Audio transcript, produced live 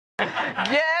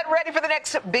Get ready for the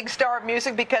next big star of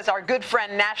music, because our good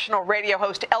friend, national radio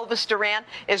host Elvis Duran,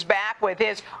 is back with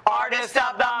his Artist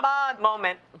of the Month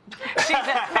moment. She's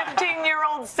a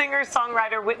 15-year-old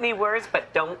singer-songwriter, Whitney Woerz,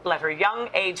 but don't let her young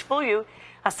age fool you.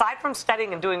 Aside from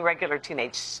studying and doing regular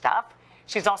teenage stuff,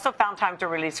 she's also found time to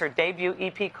release her debut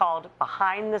EP called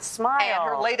Behind the Smile. And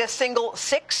her latest single,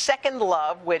 6 Second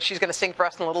Love, which she's going to sing for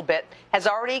us in a little bit, has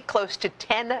already close to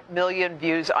 10 million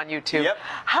views on YouTube. Yep.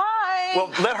 Hi! Well,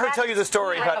 let her tell you the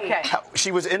story about Okay. how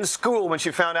she was in school when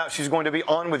she found out she was going to be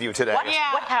on with you today. What?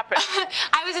 Yeah. What happened?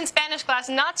 I was in Spanish class,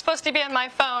 not supposed to be on my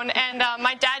phone, and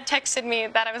my dad texted me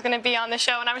that I was going to be on the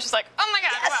show, and I was just like, oh my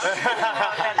God,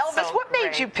 wow. Elvis, so what made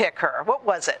great. you pick her? What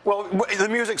was it? Well, the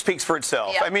music speaks for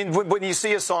itself. Yep. I mean, when you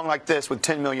see a song like this with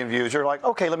 10 million views, you're like,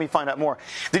 okay, let me find out more.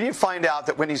 Then you find out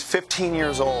that Whitney's 15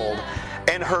 years old,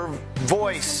 and her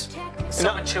voice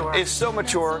is so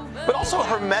mature, but also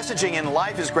her messaging in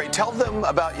life is great. Tell them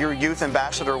about your youth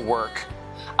ambassador work.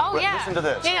 Oh, yeah. Listen to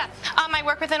this. Yeah. I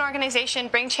work with an organization,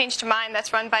 Bring Change to Mind,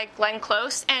 that's run by Glenn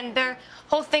Close, and their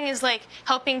whole thing is like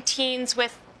helping teens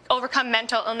with overcome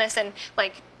mental illness and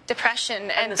like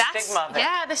depression, and the that's stigma of it.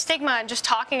 Yeah, the stigma, and just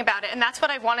talking about it, and that's what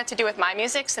I've wanted to do with my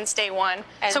music since day one.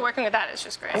 And so working with that is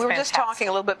just great. We were just talking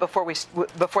a little bit before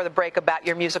the break about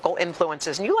your musical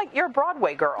influences, and you're a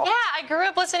Broadway girl. Yeah, I grew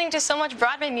up listening to so much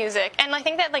Broadway music, and I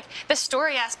think that like the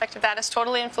story aspect of that has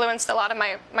totally influenced a lot of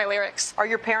my lyrics. Are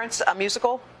your parents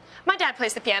musical? My dad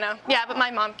plays the piano, yeah, but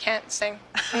my mom can't sing.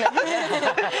 No.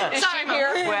 Sorry,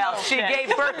 Mom. Well, she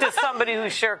gave birth to somebody who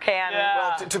sure can.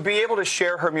 Well, to be able to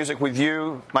share her music with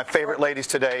you, my favorite ladies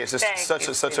today, is just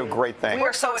such a great thing.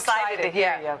 We're so excited to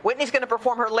hear you. Whitney's going to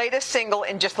perform her latest single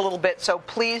in just a little bit, so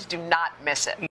please do not miss it.